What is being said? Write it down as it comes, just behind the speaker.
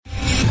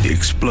The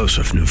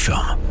explosive new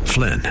film,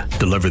 Flynn,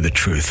 deliver the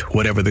truth,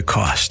 whatever the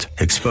cost,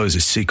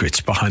 exposes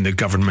secrets behind the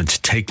government's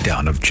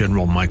takedown of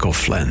General Michael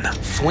Flynn.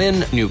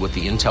 Flynn knew what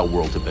the intel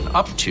world had been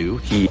up to.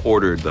 He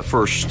ordered the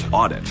first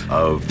audit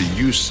of the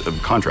use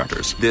of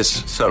contractors.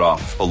 This set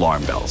off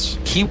alarm bells.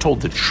 He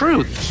told the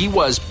truth. He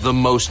was the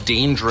most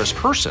dangerous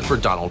person for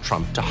Donald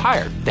Trump to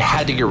hire. They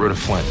had to get rid of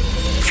Flynn.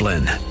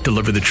 Flynn,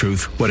 deliver the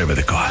truth, whatever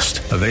the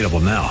cost. Available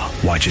now.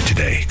 Watch it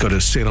today. Go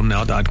to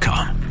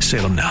salemnow.com.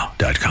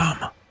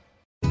 salemnow.com.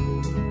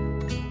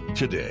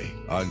 Today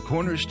on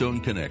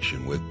Cornerstone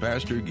Connection with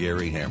Pastor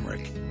Gary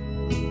Hamrick.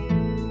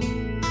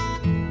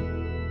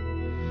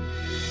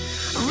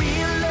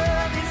 Real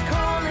love is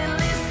calling,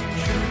 listen,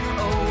 truth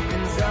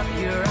opens up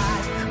your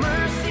eyes.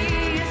 Mercy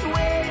is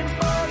waiting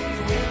for you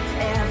with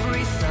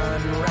every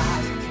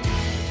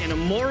sunrise. In a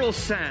moral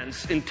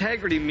sense,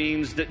 integrity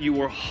means that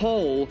you are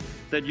whole,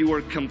 that you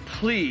are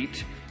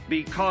complete,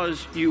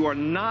 because you are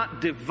not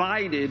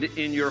divided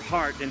in your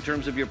heart in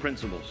terms of your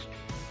principles.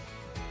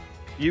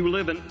 You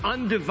live an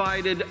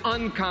undivided,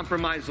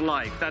 uncompromised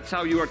life. That's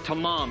how you are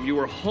tamam. You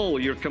are whole.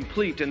 You're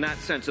complete in that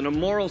sense. In a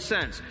moral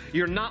sense,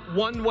 you're not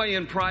one way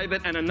in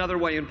private and another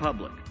way in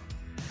public.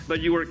 But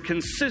you are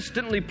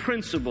consistently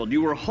principled.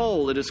 You are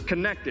whole. It is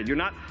connected. You're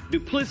not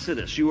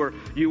duplicitous.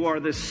 You are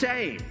the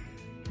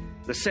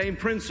same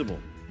principle,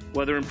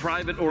 whether in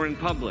private or in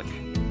public.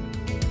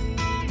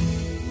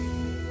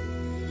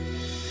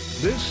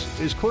 This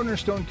is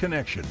Cornerstone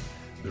Connection,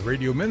 the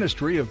radio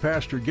ministry of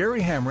Pastor Gary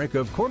Hamrick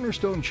of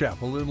Cornerstone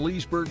Chapel in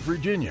Leesburg,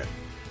 Virginia.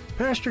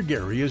 Pastor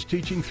Gary is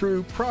teaching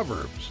through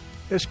Proverbs.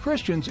 As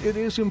Christians, it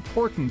is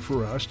important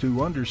for us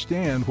to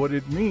understand what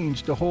it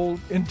means to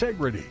hold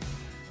integrity.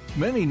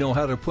 Many know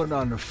how to put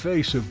on a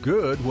face of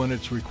good when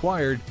it's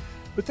required,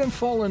 but then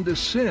fall into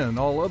sin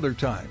all other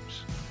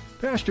times.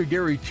 Pastor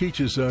Gary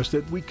teaches us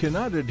that we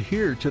cannot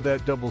adhere to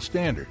that double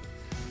standard.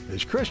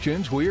 As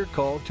Christians, we are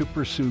called to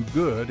pursue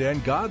good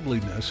and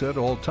godliness at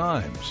all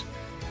times.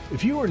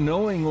 If you are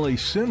knowingly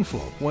sinful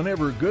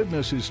whenever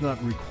goodness is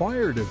not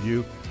required of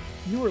you,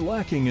 you are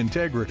lacking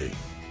integrity.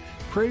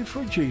 Pray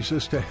for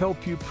Jesus to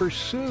help you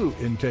pursue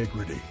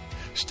integrity.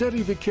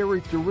 Study the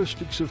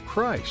characteristics of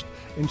Christ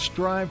and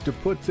strive to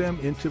put them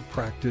into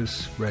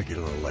practice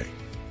regularly.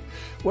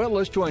 Well,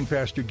 let's join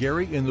Pastor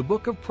Gary in the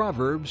book of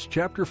Proverbs,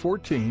 chapter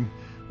 14,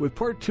 with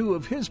part 2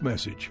 of his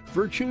message,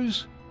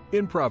 Virtues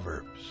in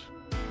Proverbs.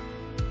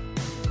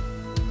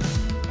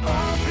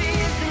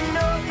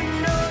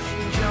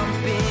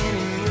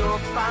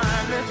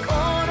 Find the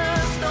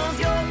cornerstones,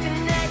 your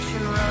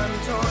connection, run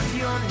towards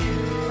your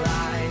new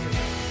life.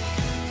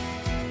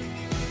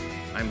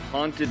 I'm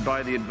haunted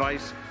by the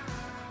advice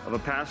of a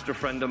pastor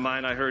friend of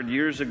mine I heard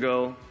years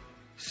ago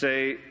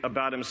say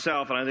about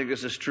himself, and I think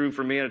this is true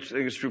for me, and I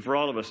think it's true for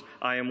all of us.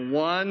 I am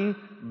one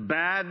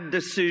bad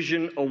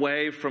decision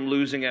away from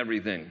losing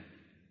everything.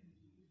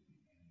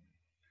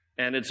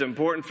 And it's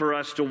important for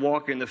us to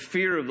walk in the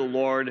fear of the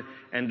Lord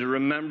and to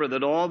remember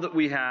that all that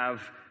we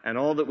have and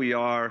all that we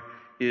are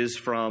is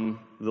from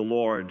the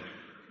Lord.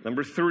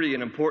 Number 3,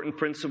 an important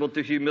principle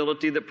to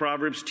humility that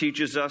Proverbs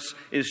teaches us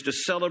is to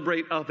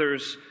celebrate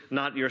others,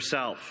 not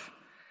yourself.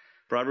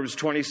 Proverbs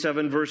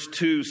 27 verse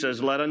 2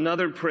 says, "Let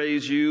another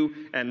praise you,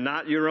 and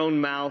not your own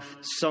mouth,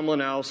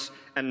 someone else,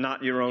 and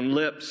not your own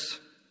lips."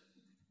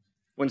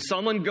 When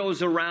someone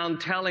goes around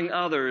telling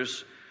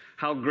others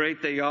how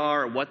great they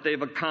are, or what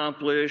they've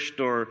accomplished,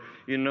 or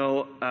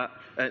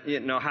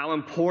how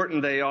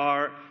important they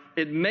are,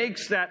 it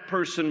makes that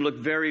person look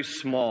very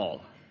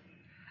small.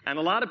 And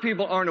a lot of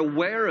people aren't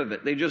aware of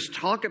it. They just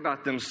talk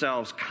about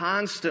themselves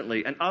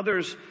constantly, and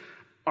others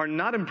are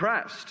not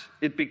impressed.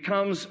 It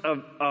becomes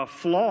a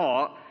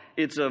flaw.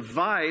 It's a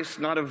vice,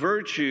 not a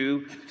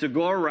virtue, to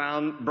go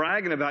around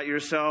bragging about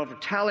yourself,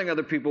 telling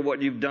other people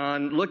what you've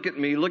done. Look at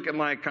me, look at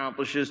my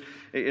accomplishments,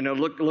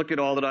 look at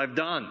all that I've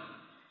done.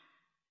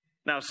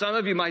 Now, some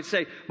of you might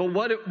say, but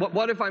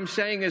what if I'm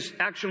saying is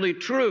actually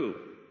true?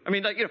 I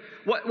mean,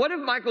 what if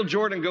Michael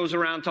Jordan goes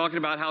around talking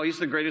about how he's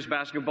the greatest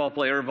basketball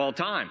player of all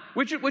time?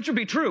 Which would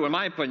be true, in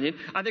my opinion.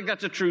 I think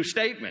that's a true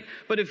statement.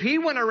 But if he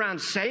went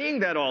around saying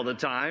that all the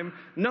time,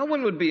 no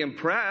one would be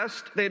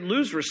impressed. They'd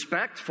lose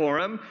respect for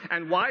him.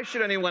 And why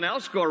should anyone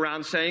else go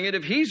around saying it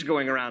if he's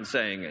going around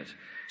saying it?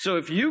 So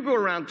if you go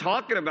around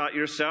talking about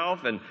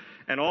yourself and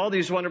all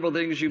these wonderful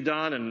things you've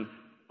done and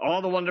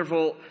all the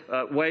wonderful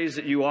ways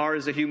that you are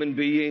as a human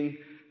being,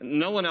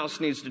 no one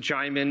else needs to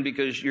chime in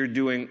because you're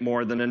doing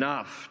more than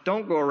enough.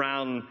 Don't go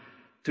around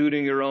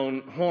tooting your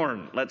own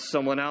horn. Let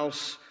someone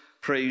else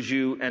praise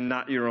you and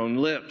not your own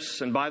lips.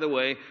 And by the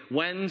way,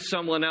 when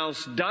someone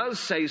else does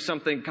say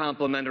something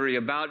complimentary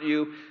about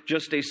you,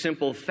 just a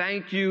simple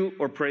thank you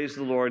or praise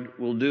the Lord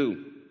will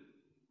do.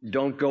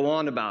 Don't go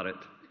on about it.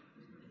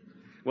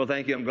 Well,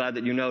 thank you. I'm glad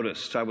that you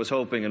noticed. I was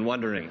hoping and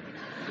wondering.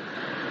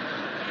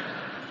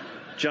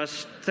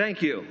 Just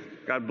thank you.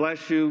 God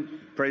bless you.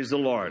 Praise the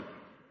Lord.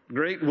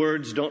 Great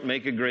words don't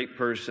make a great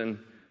person.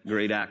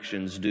 Great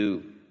actions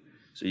do.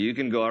 So you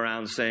can go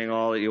around saying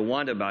all that you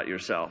want about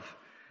yourself,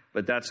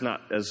 but that's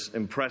not as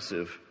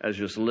impressive as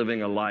just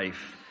living a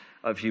life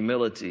of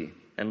humility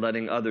and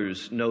letting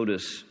others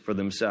notice for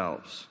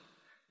themselves.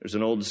 There's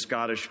an old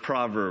Scottish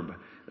proverb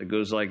that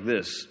goes like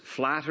this: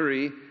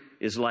 flattery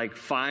is like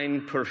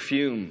fine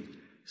perfume.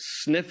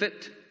 Sniff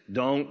it,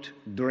 don't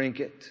drink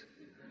it.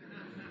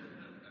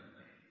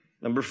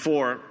 Number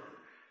 4,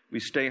 we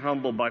stay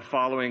humble by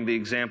following the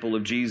example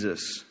of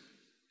Jesus.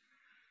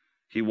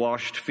 He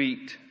washed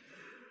feet.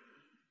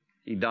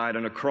 He died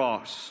on a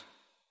cross.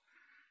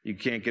 You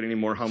can't get any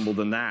more humble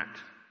than that.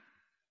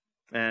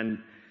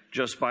 And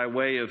just by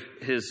way of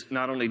his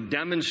not only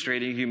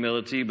demonstrating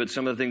humility, but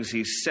some of the things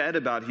he said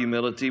about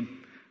humility,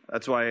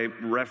 that's why I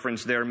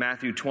referenced there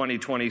Matthew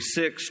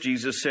 20:26.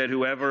 Jesus said,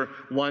 whoever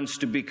wants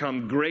to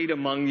become great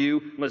among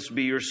you must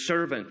be your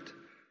servant.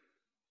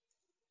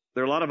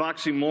 There are a lot of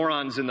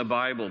oxymorons in the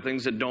Bible,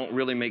 things that don't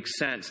really make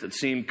sense, that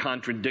seem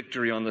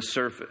contradictory on the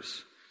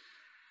surface.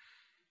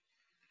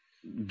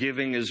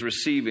 Giving is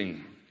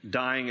receiving,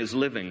 dying is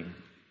living.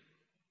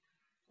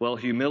 Well,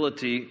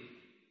 humility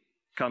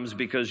comes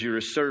because you're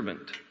a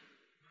servant.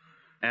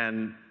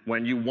 And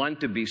when you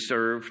want to be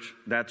served,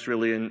 that's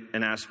really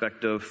an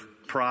aspect of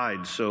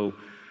pride. So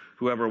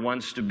whoever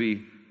wants to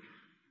be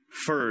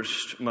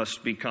first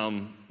must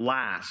become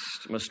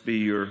last, must be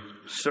your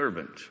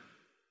servant.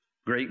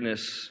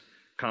 Greatness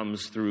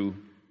comes through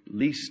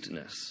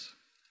leastness.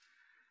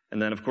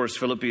 And then, of course,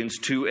 Philippians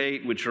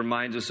 2:8, which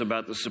reminds us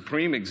about the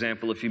supreme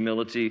example of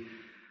humility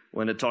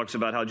when it talks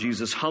about how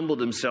Jesus humbled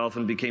himself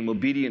and became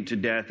obedient to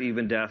death,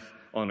 even death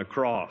on a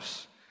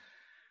cross.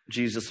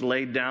 Jesus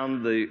laid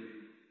down the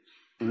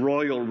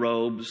royal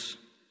robes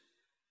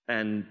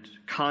and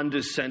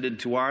condescended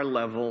to our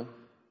level,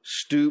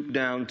 stooped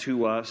down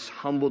to us,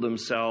 humbled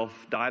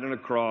himself, died on a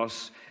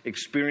cross,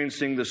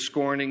 experiencing the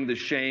scorning, the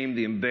shame,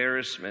 the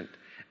embarrassment,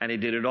 and he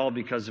did it all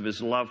because of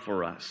his love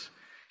for us.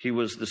 He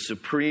was the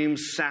supreme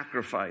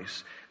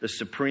sacrifice, the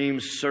supreme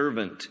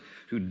servant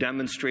who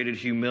demonstrated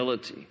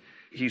humility.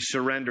 He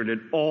surrendered it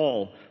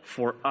all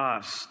for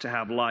us to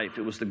have life.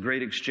 It was the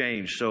great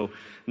exchange. So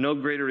no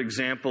greater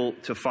example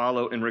to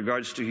follow in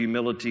regards to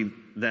humility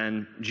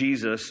than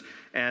Jesus.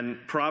 And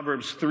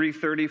Proverbs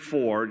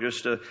 3:34,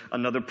 just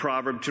another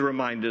proverb to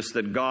remind us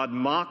that God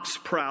mocks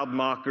proud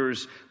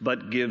mockers,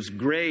 but gives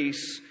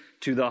grace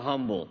to the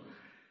humble.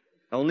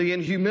 Only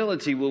in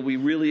humility will we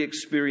really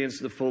experience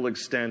the full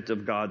extent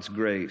of God's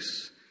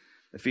grace.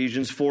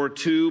 Ephesians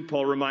 4:2,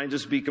 Paul reminds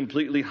us, be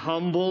completely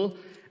humble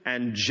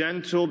and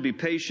gentle, be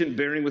patient,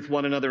 bearing with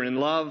one another in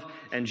love.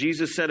 And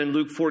Jesus said in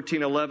Luke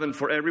 14:11,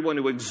 for everyone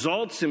who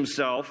exalts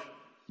himself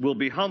will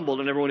be humbled,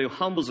 and everyone who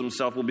humbles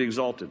himself will be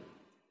exalted.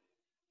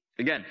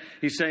 Again,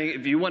 he's saying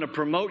if you want to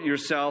promote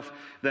yourself,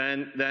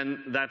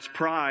 then that's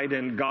pride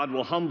and God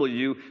will humble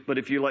you. But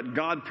if you let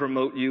God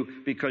promote you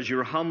because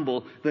you're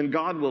humble, then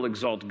God will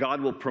exalt,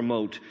 God will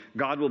promote.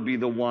 God will be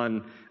the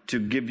one to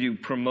give you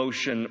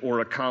promotion or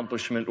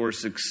accomplishment or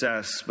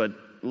success. But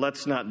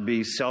let's not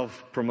be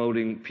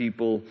self-promoting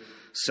people,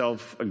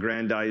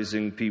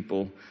 self-aggrandizing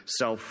people,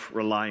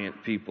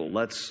 self-reliant people.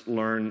 Let's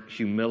learn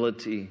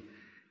humility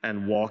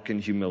and walk in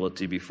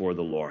humility before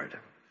the Lord.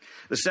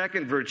 The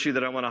second virtue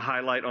that I want to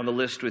highlight on the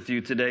list with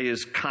you today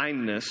is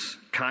kindness.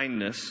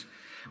 Kindness.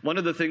 One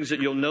of the things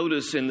that you'll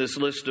notice in this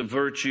list of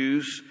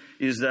virtues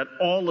is that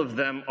all of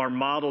them are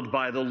modeled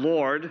by the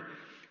Lord,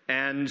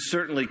 and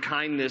certainly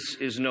kindness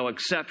is no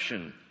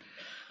exception.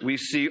 We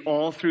see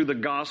all through the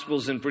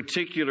Gospels, in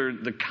particular,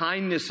 the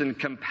kindness and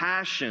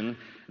compassion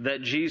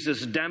that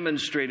Jesus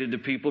demonstrated to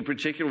people,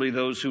 particularly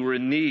those who were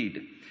in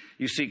need.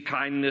 You see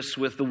kindness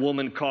with the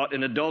woman caught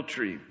in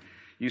adultery.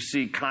 You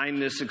see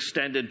kindness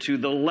extended to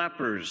the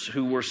lepers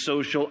who were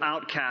social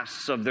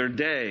outcasts of their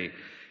day.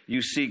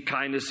 You see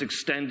kindness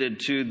extended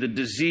to the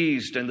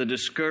diseased and the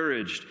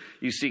discouraged.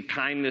 You see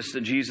kindness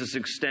that Jesus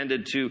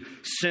extended to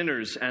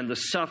sinners and the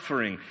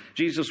suffering.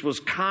 Jesus was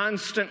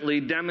constantly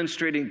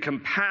demonstrating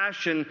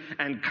compassion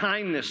and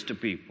kindness to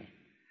people.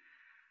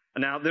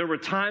 Now, there were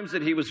times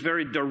that he was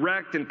very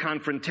direct and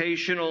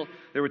confrontational.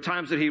 There were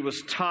times that he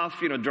was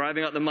tough,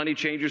 driving out the money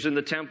changers in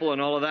the temple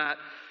and all of that.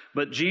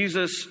 But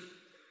Jesus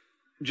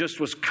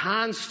just was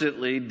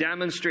constantly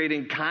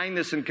demonstrating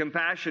kindness and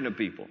compassion to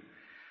people.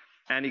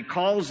 And he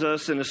calls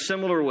us in a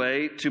similar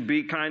way to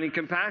be kind and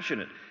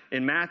compassionate.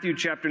 In Matthew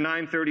chapter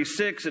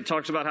 9:36, it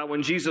talks about how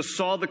when Jesus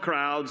saw the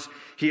crowds,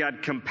 he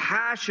had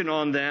compassion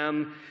on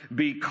them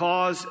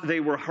because they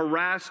were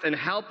harassed and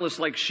helpless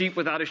like sheep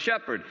without a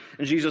shepherd.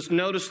 And Jesus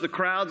noticed the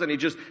crowds and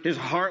his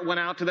heart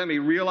went out to them. He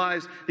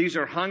realized these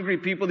are hungry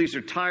people, these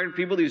are tired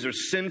people, these are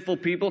sinful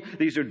people,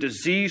 these are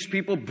diseased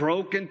people,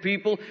 broken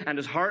people, and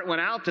his heart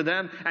went out to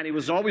them, and he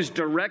was always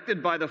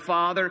directed by the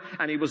Father,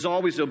 and he was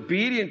always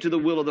obedient to the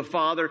will of the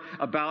Father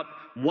about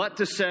what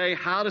to say,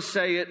 how to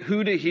say it,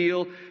 who to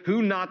heal,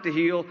 who not to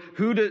heal,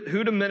 who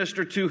to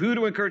minister to, who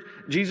to encourage.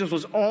 Jesus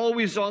was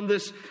always on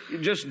this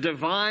just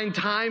divine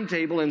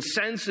timetable and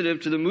sensitive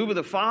to the move of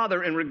the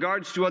Father in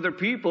regards to other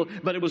people,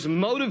 but it was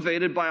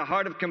motivated by a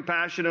heart of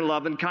compassion and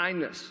love and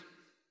kindness.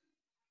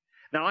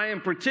 Now, I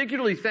am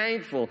particularly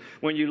thankful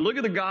when you look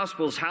at the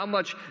Gospels how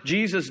much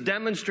Jesus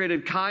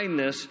demonstrated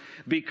kindness,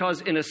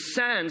 because in a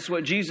sense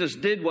what Jesus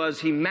did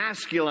was he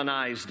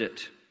masculinized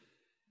it.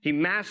 He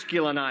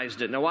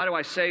masculinized it. Now, why do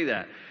I say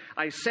that?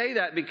 I say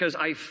that because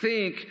I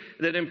think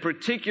that in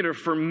particular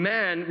for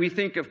men, we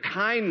think of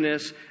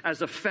kindness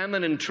as a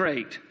feminine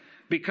trait,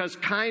 because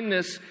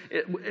kindness,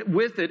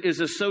 with it is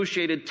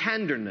associated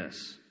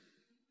tenderness.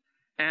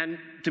 And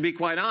to be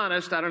quite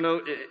honest, I don't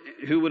know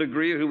who would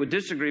agree or who would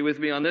disagree with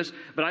me on this,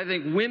 but I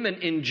think women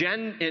in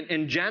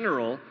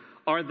general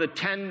are the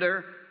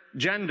tender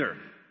gender.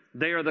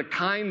 They are the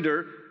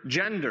kinder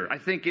gender. I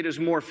think it is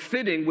more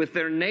fitting with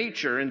their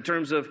nature in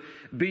terms of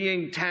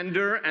being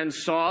tender and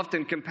soft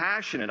and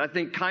compassionate. I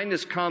think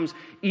kindness comes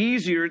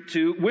easier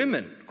to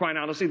women, quite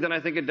honestly, than I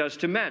think it does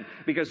to men,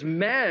 because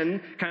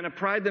men kind of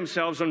pride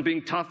themselves on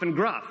being tough and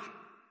gruff.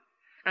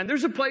 And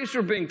there's a place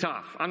for being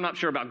tough. I'm not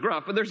sure about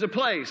gruff, but there's a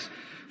place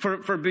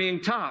for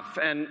being tough.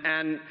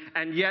 And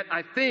yet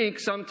I think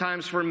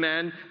sometimes for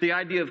men, the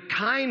idea of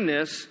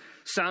kindness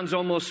sounds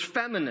almost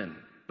feminine.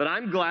 But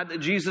I'm glad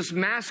that Jesus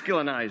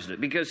masculinized it,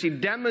 because he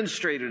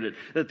demonstrated it,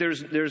 that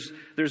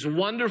there's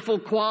wonderful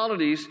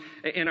qualities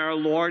in our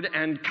Lord,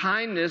 and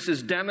kindness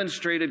is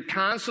demonstrated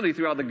constantly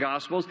throughout the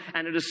Gospels,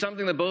 and it is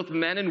something that both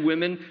men and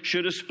women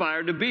should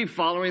aspire to be,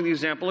 following the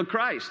example of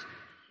Christ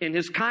in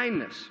his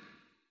kindness.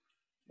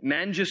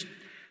 Men just,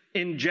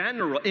 in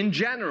general,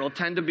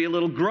 tend to be a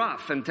little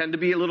gruff and tend to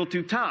be a little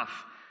too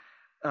tough.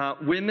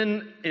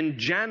 Women, in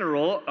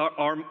general,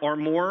 are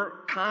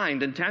more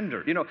kind and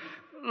tender. You know,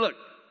 look,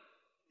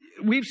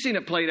 we've seen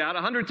it played out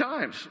 100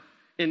 times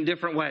in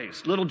different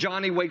ways. Little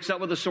Johnny wakes up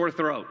with a sore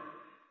throat.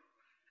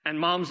 And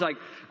mom's like,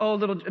 oh,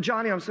 little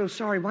Johnny, I'm so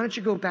sorry. Why don't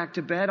you go back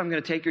to bed? I'm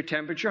going to take your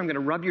temperature. I'm going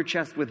to rub your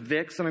chest with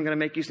Vicks, and I'm going to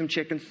make you some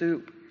chicken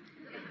soup.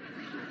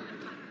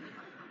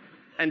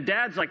 And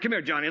Dad's like, come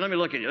here, Johnny, let me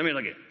look at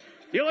you.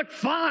 You look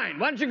fine.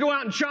 Why don't you go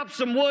out and chop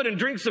some wood and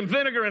drink some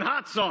vinegar and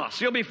hot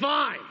sauce? You'll be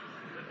fine.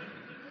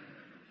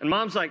 And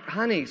Mom's like,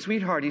 honey,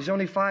 sweetheart, he's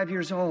only 5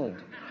 years old.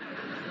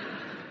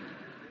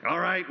 All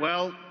right,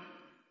 well,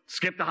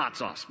 skip the hot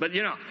sauce. But,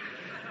 you know,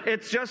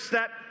 it's just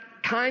that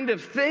kind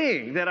of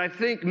thing that I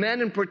think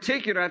men in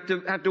particular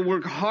have to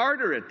work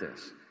harder at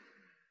this.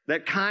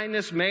 That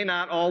kindness may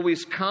not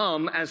always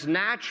come as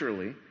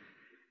naturally.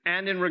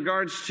 And in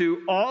regards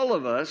to all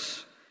of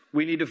us,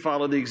 we need to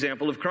follow the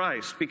example of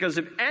Christ. Because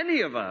if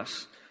any of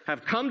us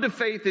have come to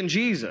faith in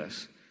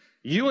Jesus,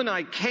 you and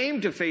I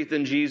came to faith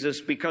in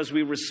Jesus because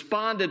we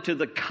responded to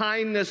the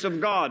kindness of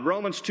God.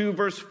 Romans 2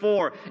 verse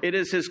 4, it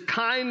is his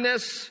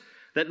kindness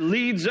that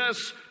leads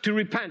us to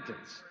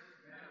repentance.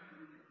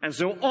 And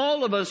so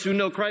all of us who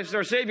know Christ as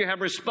our Savior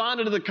have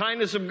responded to the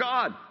kindness of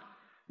God,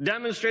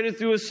 demonstrated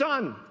through his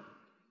Son.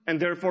 And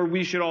therefore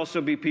we should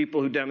also be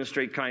people who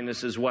demonstrate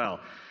kindness as well.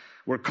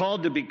 We're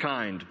called to be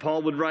kind.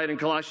 Paul would write in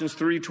Colossians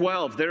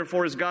 3:12,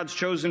 therefore as God's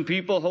chosen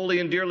people, holy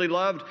and dearly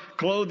loved,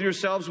 clothe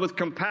yourselves with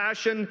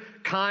compassion,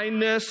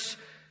 kindness,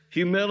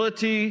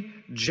 humility,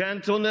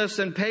 gentleness,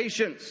 and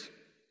patience.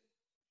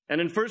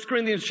 And in 1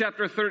 Corinthians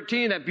chapter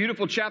 13, that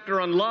beautiful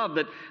chapter on love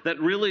that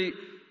really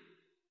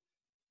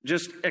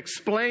just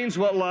explains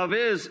what love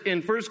is,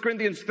 in 1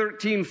 Corinthians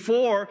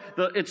 13:4,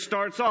 it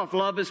starts off,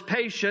 love is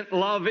patient,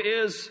 love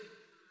is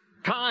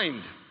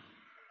kind.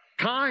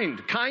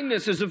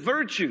 Kindness is a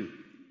virtue.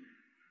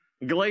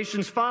 In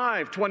Galatians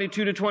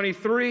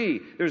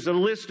 5:22-23, there's a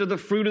list of the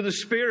fruit of the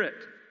Spirit.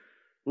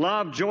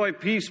 Love, joy,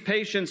 peace,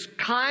 patience,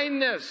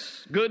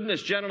 kindness,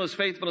 goodness, gentleness,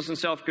 faithfulness, and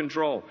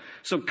self-control.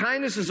 So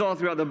kindness is all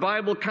throughout the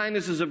Bible.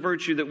 Kindness is a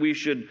virtue that we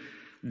should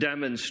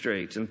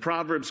demonstrate. And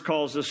Proverbs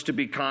calls us to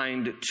be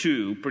kind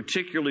too,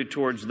 particularly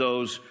towards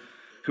those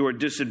who are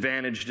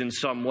disadvantaged in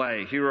some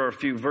way. Here are a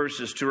few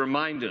verses to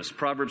remind us.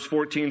 Proverbs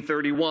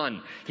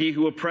 14:31, he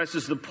who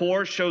oppresses the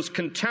poor shows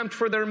contempt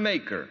for their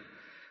maker,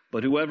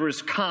 but whoever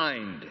is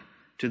kind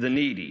to the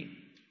needy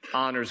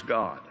honors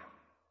God.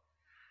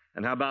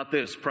 And how about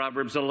this?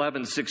 Proverbs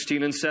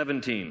 11:16 and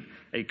 17,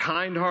 a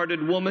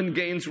kind-hearted woman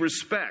gains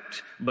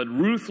respect, but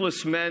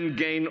ruthless men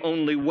gain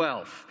only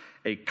wealth.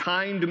 A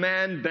kind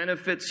man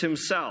benefits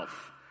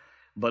himself,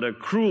 but a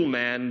cruel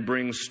man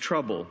brings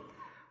trouble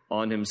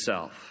on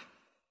himself.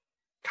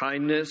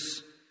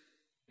 Kindness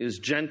is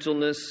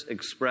gentleness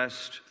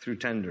expressed through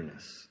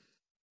tenderness.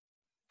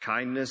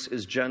 Kindness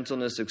is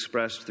gentleness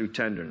expressed through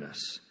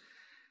tenderness.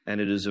 And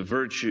it is a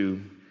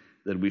virtue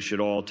that we should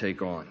all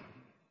take on.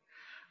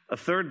 A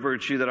third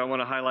virtue that I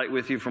want to highlight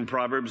with you from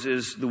Proverbs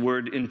is the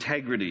word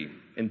integrity.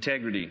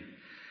 Integrity.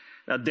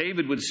 Now,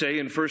 David would say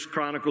in 1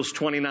 Chronicles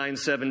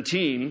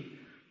 29:17,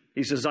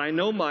 he says, I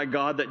know, my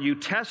God, that you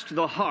test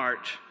the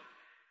heart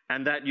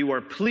and that you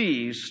are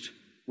pleased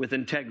with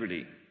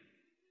integrity.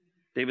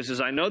 David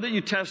says, I know that you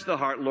test the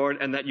heart,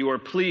 Lord, and that you are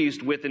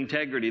pleased with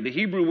integrity. The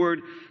Hebrew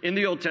word in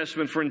the Old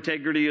Testament for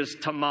integrity is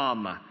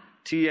tamam.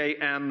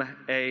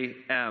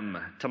 T-A-M-A-M.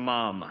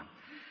 Tamam.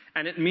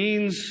 And it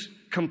means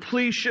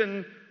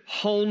completion,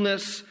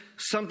 wholeness,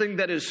 something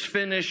that is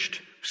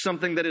finished,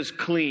 something that is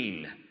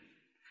clean.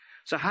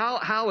 So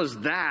how is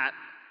that,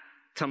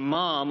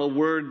 tamam, a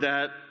word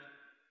that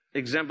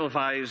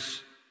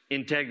exemplifies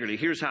integrity.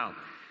 Here's how.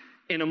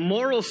 In a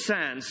moral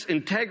sense,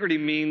 integrity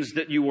means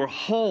that you are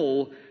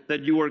whole,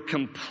 that you are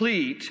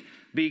complete,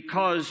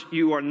 because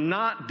you are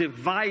not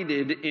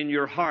divided in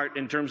your heart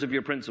in terms of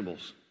your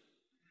principles.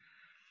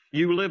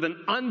 You live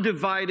an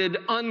undivided,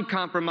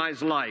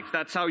 uncompromised life.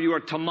 That's how you are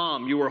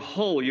tamam. You are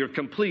whole. You're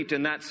complete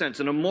in that sense.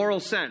 In a moral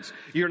sense,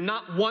 you're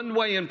not one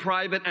way in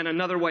private and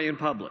another way in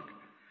public.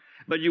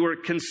 But you are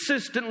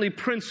consistently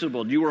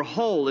principled. You are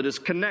whole. It is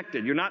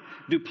connected. You're not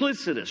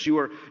duplicitous.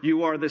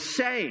 You are the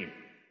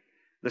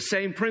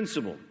same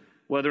principle,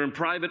 whether in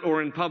private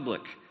or in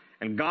public.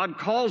 And God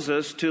calls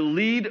us to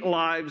lead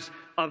lives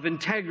of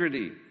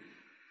integrity.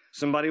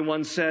 Somebody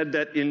once said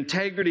that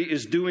integrity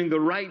is doing the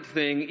right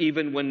thing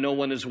even when no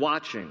one is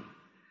watching,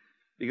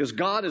 because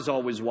God is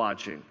always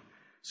watching.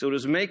 So it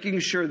is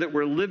making sure that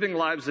we're living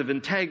lives of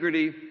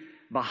integrity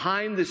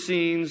behind the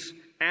scenes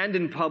and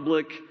in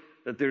public,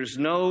 that there's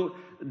no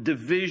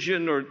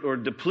division or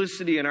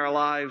duplicity in our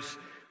lives,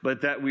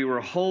 but that we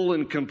were whole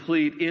and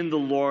complete in the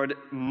Lord,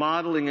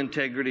 modeling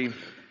integrity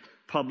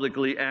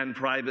publicly and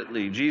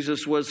privately.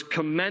 Jesus was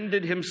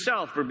commended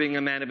himself for being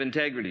a man of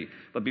integrity.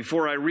 But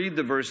before I read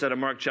the verse out of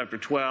Mark chapter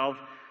 12,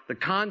 the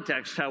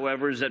context,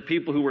 however, is that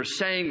people who were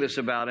saying this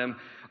about him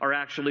are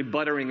actually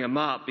buttering him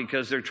up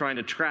because they're trying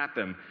to trap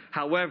him.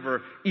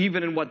 However,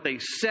 even in what they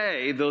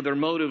say, though their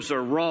motives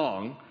are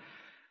wrong,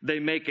 they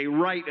make a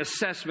right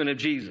assessment of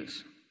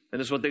Jesus. And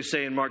this is what they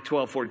say in Mark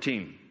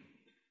 12:14.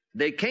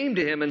 They came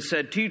to him and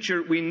said,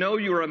 "Teacher, we know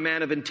you are a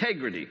man of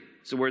integrity."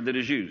 It's the word that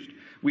is used.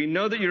 We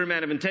know that you're a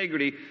man of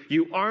integrity.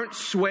 You aren't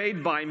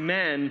swayed by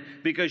men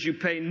because you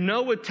pay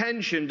no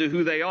attention to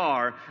who they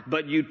are,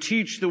 but you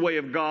teach the way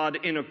of God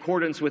in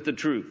accordance with the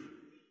truth.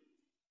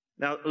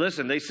 Now,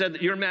 listen, they said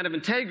that you're a man of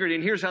integrity,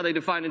 and here's how they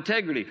define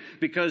integrity.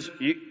 Because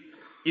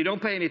you don't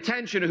pay any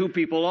attention to who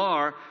people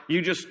are,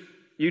 you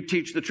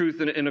teach the truth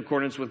in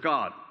accordance with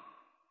God.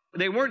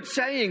 They weren't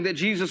saying that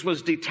Jesus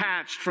was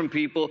detached from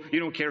people.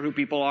 You don't care who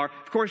people are.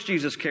 Of course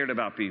Jesus cared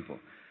about people.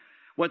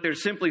 What they're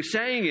simply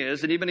saying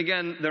is, and even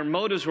again, their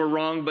motives were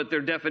wrong, but their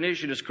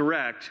definition is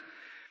correct,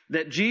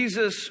 that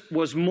Jesus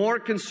was more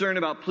concerned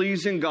about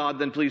pleasing God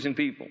than pleasing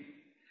people.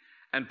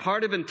 And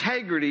part of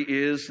integrity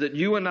is that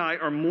you and I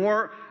are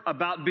more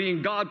about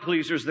being God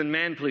pleasers than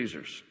man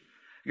pleasers.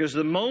 Because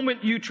the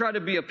moment you try to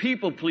be a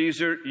people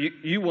pleaser,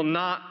 you will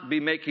not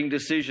be making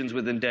decisions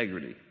with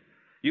integrity.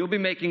 You'll be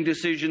making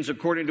decisions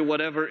according to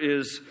whatever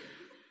is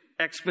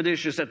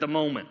expeditious at the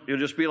moment. You'll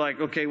just be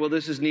like, okay, well,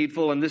 this is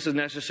needful and this is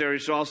necessary,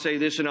 so I'll say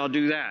this and I'll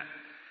do that.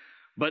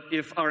 But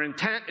if our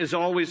intent is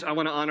always, I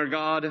want to honor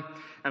God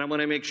and I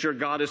want to make sure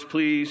God is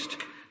pleased,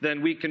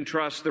 then we can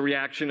trust the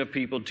reaction of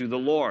people to the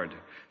Lord.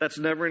 That's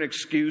never an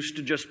excuse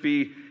to just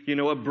be,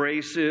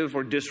 abrasive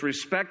or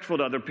disrespectful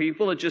to other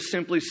people. It's just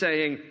simply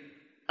saying,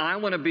 I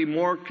want to be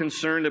more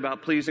concerned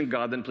about pleasing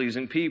God than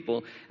pleasing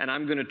people, and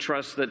I'm going to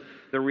trust that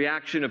the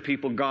reaction of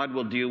people God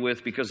will deal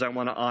with because I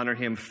want to honor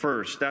him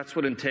first. That's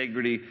what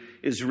integrity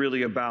is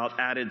really about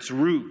at its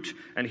root.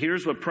 And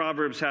here's what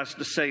Proverbs has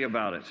to say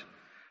about it.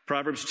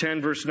 Proverbs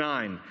 10, verse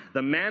 9.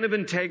 The man of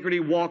integrity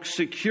walks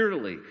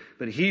securely,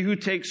 but he who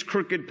takes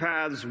crooked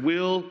paths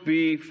will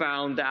be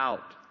found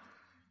out.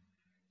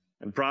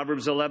 And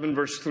Proverbs 11,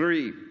 verse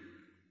 3.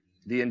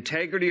 The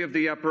integrity of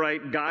the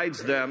upright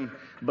guides them,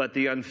 but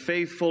the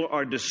unfaithful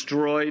are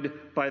destroyed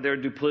by their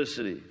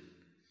duplicity.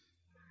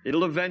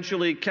 It'll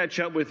eventually catch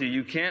up with you.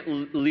 You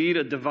can't lead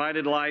a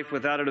divided life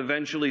without it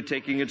eventually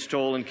taking its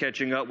toll and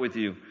catching up with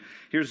you.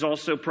 Here's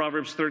also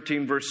Proverbs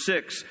 13, verse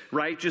 6.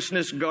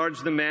 Righteousness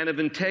guards the man of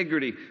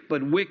integrity,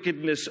 but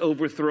wickedness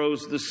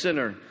overthrows the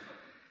sinner.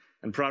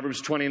 And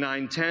Proverbs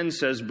 29:10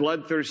 says,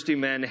 bloodthirsty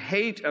men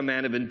hate a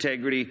man of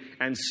integrity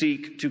and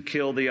seek to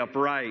kill the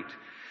upright.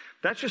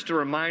 That's just a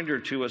reminder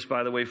to us,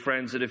 by the way,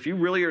 friends, that if you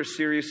really are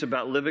serious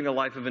about living a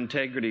life of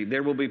integrity,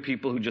 there will be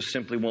people who just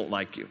simply won't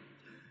like you.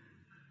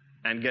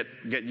 And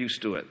get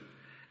used to it.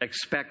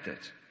 Expect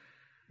it.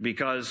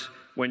 Because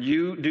when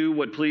you do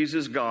what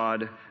pleases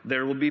God,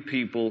 there will be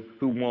people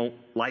who won't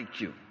like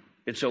you.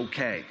 It's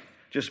okay.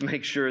 Just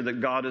make sure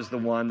that God is the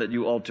one that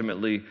you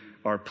ultimately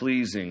are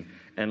pleasing.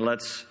 And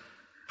let's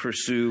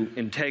pursue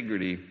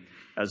integrity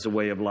as a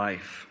way of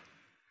life.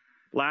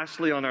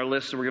 Lastly on our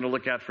list that we're going to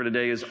look at for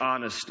today is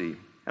honesty.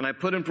 And I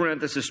put in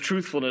parenthesis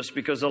truthfulness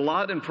because a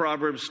lot in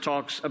Proverbs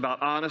talks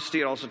about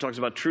honesty. It also talks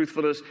about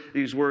truthfulness.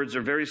 These words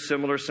are very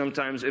similar,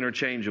 sometimes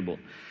interchangeable.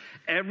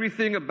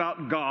 Everything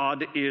about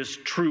God is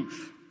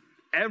truth.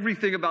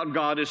 Everything about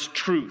God is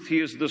truth. He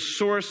is the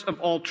source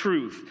of all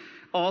truth.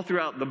 All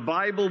throughout the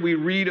Bible, we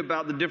read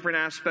about the different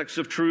aspects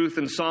of truth.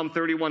 In Psalm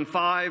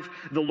 31:5,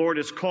 the Lord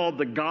is called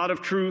the God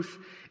of truth.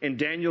 In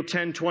Daniel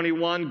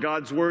 10:21,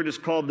 God's word is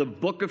called the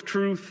book of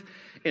truth.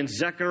 In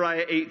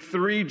Zechariah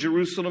 8:3,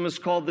 Jerusalem is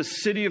called the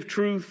city of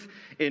truth.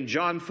 In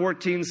John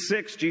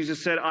 14:6,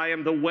 Jesus said, I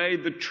am the way,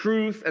 the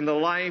truth, and the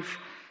life.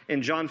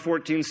 In John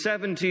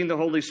 14:17, the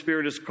Holy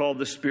Spirit is called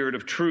the Spirit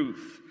of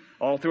truth.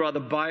 All throughout the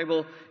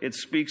Bible, it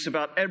speaks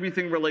about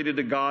everything related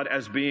to God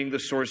as being the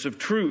source of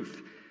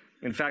truth.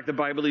 In fact, the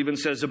Bible even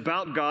says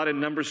about God in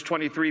Numbers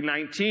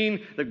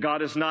 23:19 that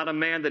God is not a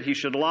man that he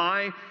should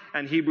lie,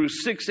 and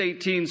Hebrews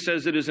 6:18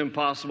 says it is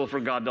impossible for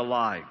God to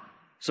lie.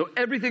 So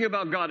everything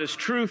about God is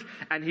truth,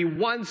 and he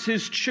wants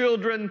his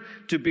children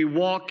to be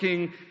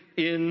walking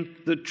in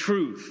the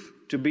truth,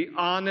 to be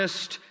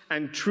honest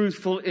and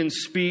truthful in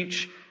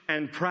speech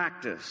and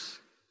practice.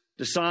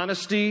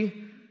 Dishonesty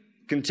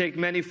can take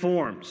many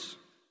forms.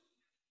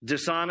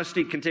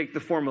 Dishonesty can take the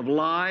form of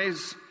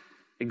lies,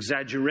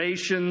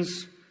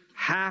 exaggerations,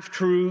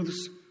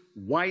 half-truths,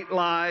 white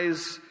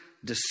lies,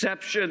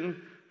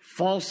 deception,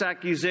 false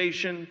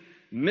accusation,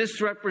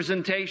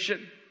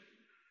 misrepresentation.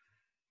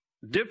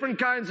 Different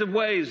kinds of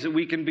ways that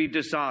we can be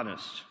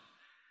dishonest.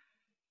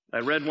 I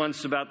read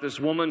once about this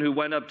woman who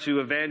went up to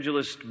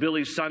evangelist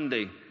Billy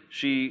Sunday.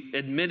 She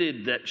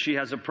admitted that she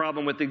has a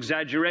problem with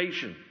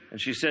exaggeration.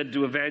 And she said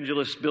to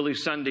evangelist Billy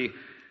Sunday,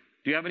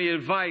 "Do you have any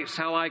advice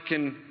how I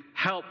can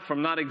help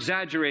from not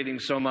exaggerating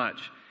so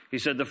much?" He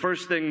said, "The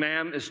first thing,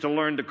 ma'am, is to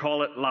learn to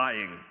call it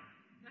lying."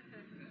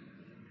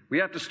 We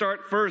have to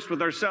start first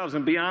with ourselves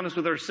and be honest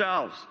with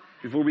ourselves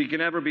before we can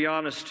ever be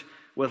honest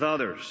with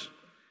others.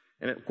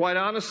 And quite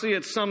honestly,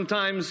 it's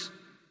sometimes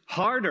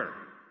harder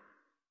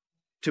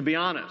to be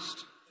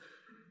honest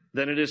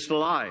than it is to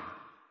lie.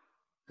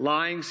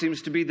 Lying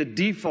seems to be the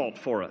default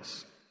for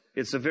us.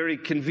 It's a very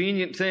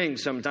convenient thing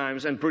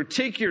sometimes, and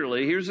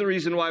particularly, here's the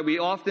reason why we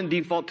often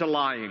default to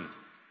lying.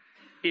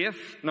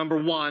 If, number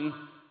one,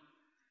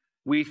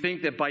 we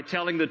think that by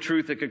telling the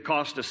truth it could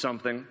cost us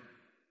something,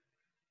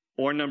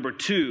 or number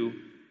two,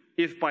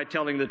 if by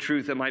telling the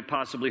truth it might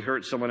possibly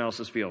hurt someone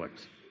else's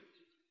feelings.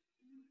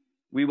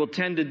 We will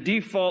tend to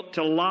default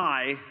to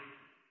lie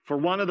for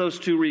one of those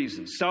two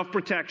reasons,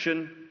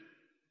 self-protection,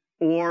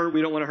 or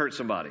we don't want to hurt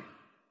somebody.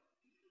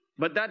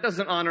 But that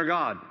doesn't honor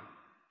God.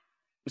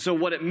 So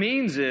what it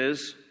means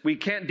is we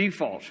can't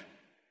default.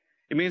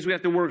 It means we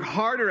have to work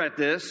harder at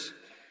this.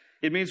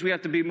 It means we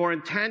have to be more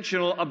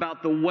intentional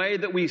about the way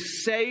that we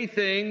say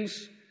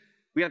things.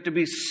 We have to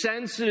be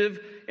sensitive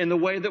in the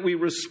way that we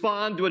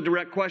respond to a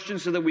direct question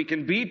so that we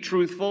can be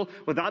truthful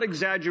without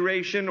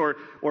exaggeration or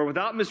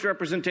without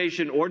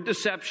misrepresentation or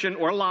deception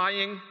or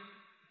lying.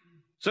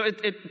 So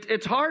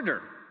it's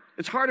harder.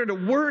 It's harder to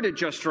word it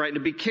just right and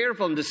to be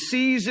careful and to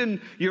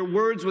season your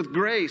words with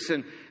grace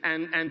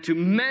and to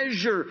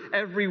measure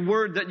every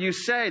word that you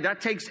say. That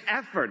takes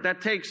effort.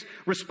 That takes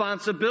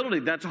responsibility.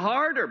 That's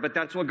harder, but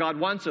that's what God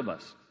wants of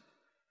us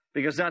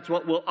because that's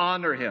what will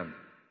honor him.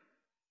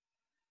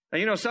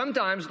 And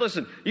sometimes,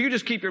 listen, you can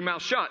just keep your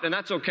mouth shut, and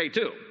that's okay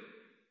too.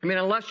 I mean,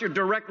 unless you're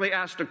directly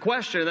asked a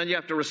question, and then you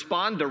have to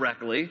respond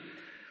directly.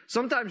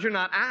 Sometimes you're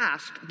not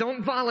asked.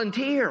 Don't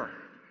volunteer.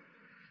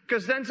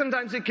 Because then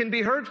sometimes it can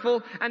be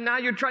hurtful, and now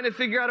you're trying to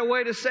figure out a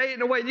way to say it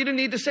in a way you didn't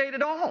need to say it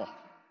at all.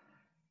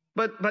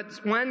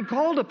 But when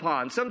called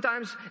upon,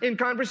 sometimes in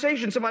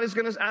conversation, somebody's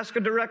going to ask a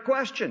direct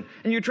question,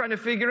 and you're trying to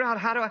figure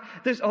out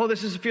this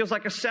feels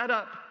like a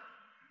setup.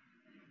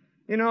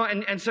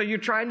 And so you're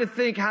trying to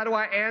think, how do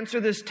I answer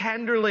this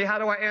tenderly? How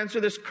do I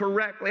answer this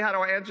correctly? How do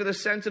I answer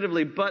this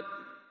sensitively? But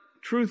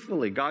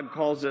truthfully, God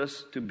calls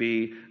us to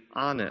be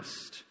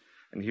honest.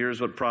 And here's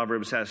what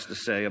Proverbs has to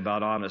say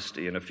about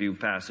honesty in a few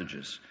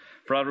passages.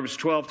 Proverbs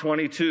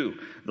 12:22,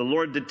 the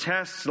Lord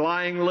detests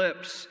lying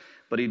lips,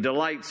 but he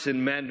delights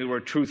in men who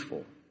are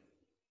truthful.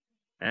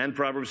 And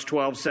Proverbs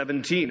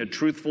 12:17, a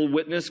truthful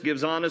witness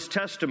gives honest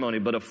testimony,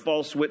 but a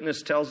false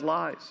witness tells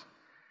lies.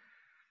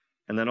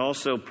 And then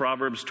also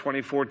Proverbs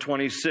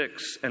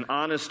 24:26, an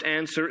honest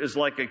answer is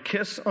like a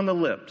kiss on the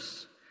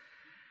lips.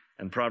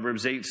 And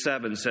Proverbs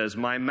 8:7 says,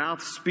 my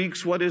mouth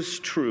speaks what is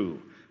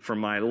true, for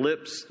my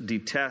lips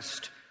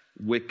detest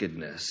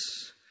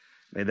wickedness.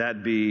 May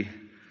that be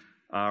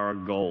our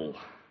goal,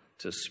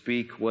 to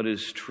speak what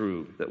is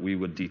true, that we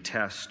would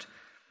detest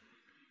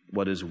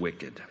what is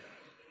wicked.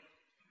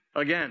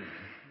 Again,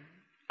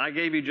 I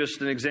gave you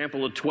just an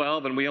example of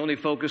 12, and we only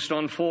focused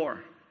on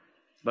 4.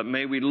 But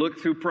may we look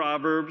through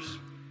Proverbs,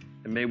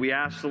 and may we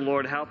ask the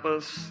Lord, help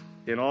us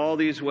in all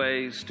these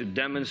ways to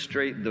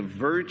demonstrate the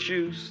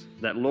virtues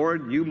that,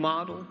 Lord, you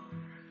model.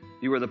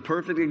 You are the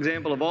perfect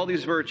example of all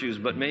these virtues,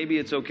 but maybe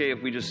it's okay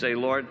if we just say,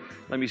 Lord,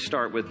 let me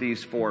start with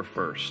these 4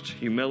 first.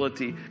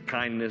 Humility,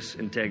 kindness,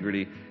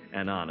 integrity,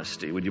 and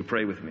honesty. Would you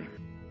pray with me?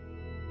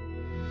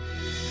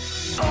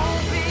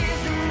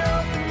 Open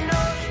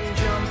ocean,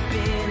 jump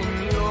in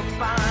and you'll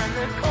find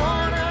the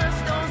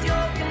cornerstones,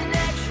 your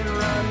connection,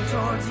 run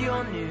towards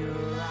your new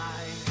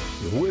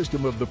life. The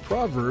wisdom of the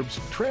Proverbs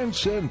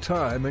transcend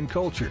time and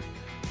culture.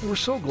 We're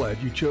so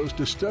glad you chose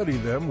to study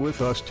them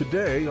with us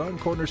today on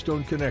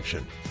Cornerstone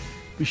Connection.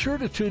 Be sure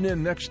to tune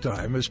in next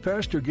time as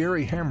Pastor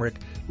Gary Hamrick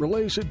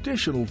relays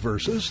additional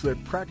verses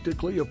that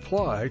practically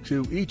apply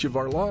to each of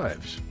our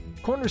lives.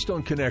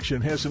 Cornerstone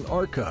Connection has an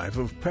archive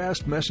of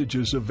past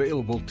messages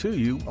available to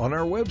you on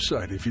our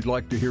website if you'd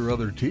like to hear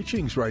other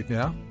teachings right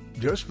now.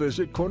 Just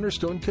visit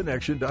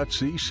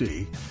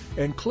cornerstoneconnection.cc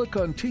and click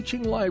on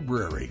Teaching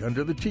Library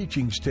under the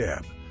Teachings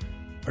tab.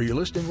 Are you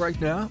listening right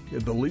now in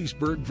the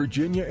Leesburg,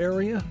 Virginia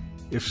area?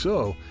 If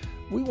so,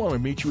 we want to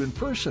meet you in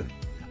person.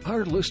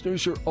 Our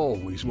listeners are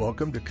always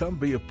welcome to come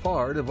be a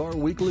part of our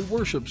weekly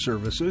worship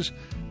services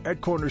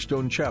at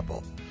Cornerstone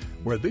Chapel,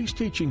 where these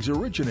teachings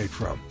originate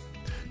from.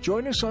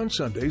 Join us on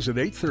Sundays at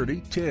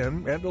 8:30,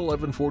 10, and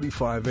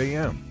 11:45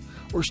 a.m.,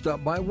 or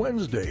stop by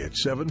Wednesday at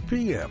 7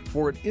 p.m.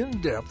 for an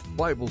in-depth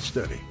Bible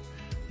study.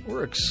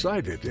 We're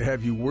excited to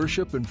have you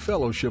worship and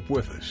fellowship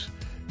with us.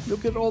 You'll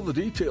get all the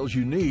details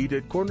you need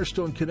at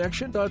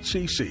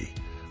cornerstoneconnection.cc,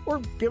 or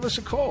give us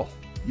a call.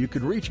 You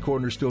can reach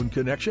Cornerstone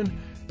Connection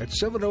at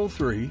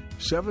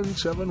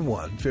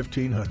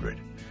 703-771-1500.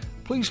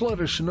 Please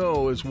let us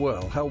know as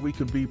well how we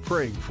can be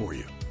praying for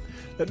you.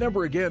 That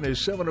number again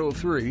is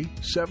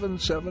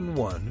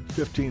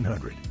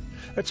 703-771-1500.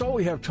 That's all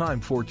we have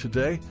time for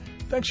today.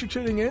 Thanks for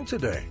tuning in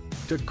today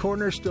to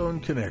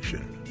Cornerstone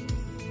Connection.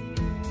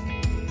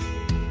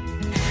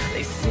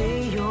 They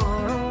say you're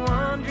a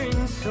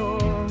wandering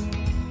soul,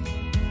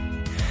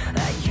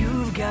 that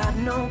you've got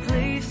no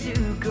place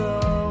to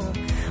go,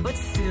 but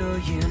still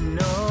you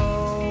know,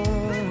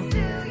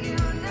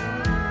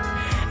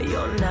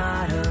 you're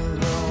not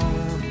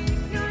alone.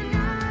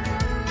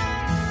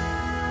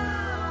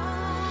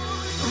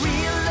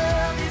 Real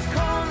love is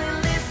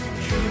calling, listen,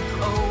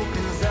 truth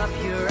opens up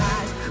your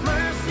eyes.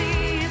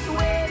 Mercy is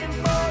waiting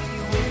for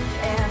you with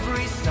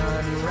every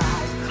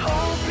sunrise.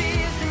 Hope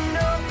is an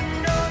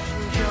open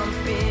ocean,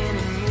 jump in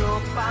and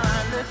you'll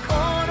find the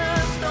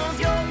cornerstones,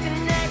 your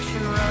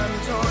connection, run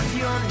towards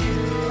your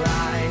new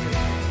life.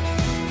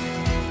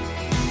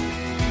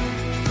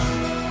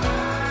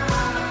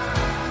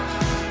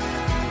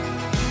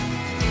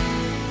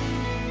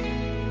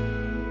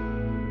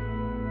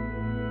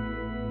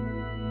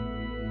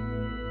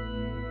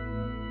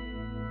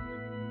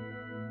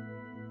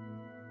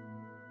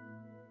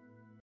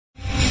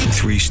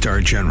 Three-star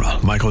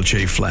General Michael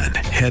J. Flynn,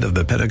 head of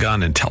the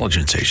Pentagon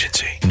Intelligence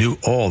Agency, knew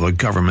all the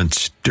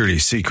government's dirty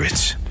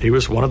secrets. He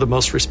was one of the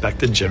most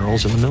respected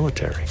generals in the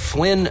military.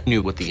 Flynn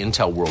knew what the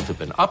intel world had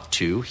been up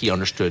to. He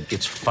understood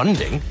its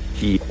funding.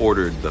 He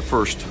ordered the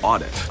first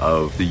audit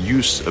of the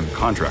use of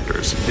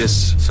contractors.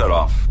 This set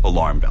off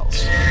alarm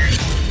bells.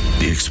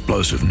 The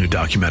explosive new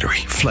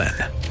documentary, Flynn,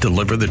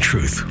 Deliver the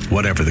Truth,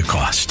 Whatever the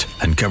Cost,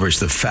 uncovers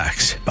the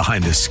facts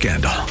behind this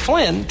scandal.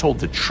 Flynn told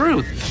the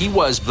truth. He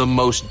was the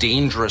most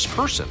dangerous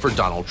person for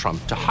Donald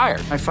Trump to hire.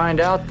 I find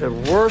out the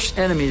worst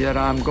enemy that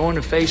I'm going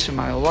to face in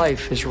my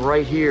life is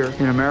right here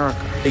in America.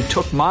 They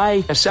took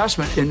my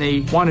assessment and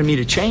they wanted me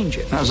to change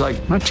it. And I was like,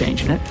 I'm not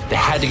changing it. They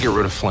had to get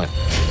rid of Flynn.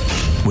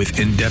 With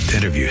in-depth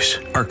interviews,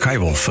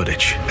 archival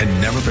footage,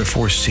 and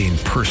never-before-seen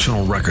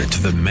personal records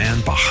of the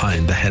man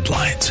behind the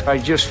headlines. I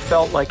just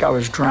felt like I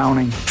was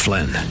drowning.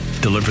 Flynn,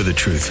 Deliver the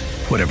Truth,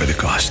 Whatever the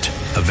Cost.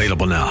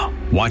 Available now.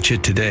 Watch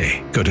it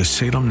today. Go to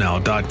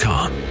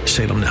salemnow.com.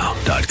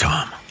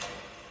 salemnow.com.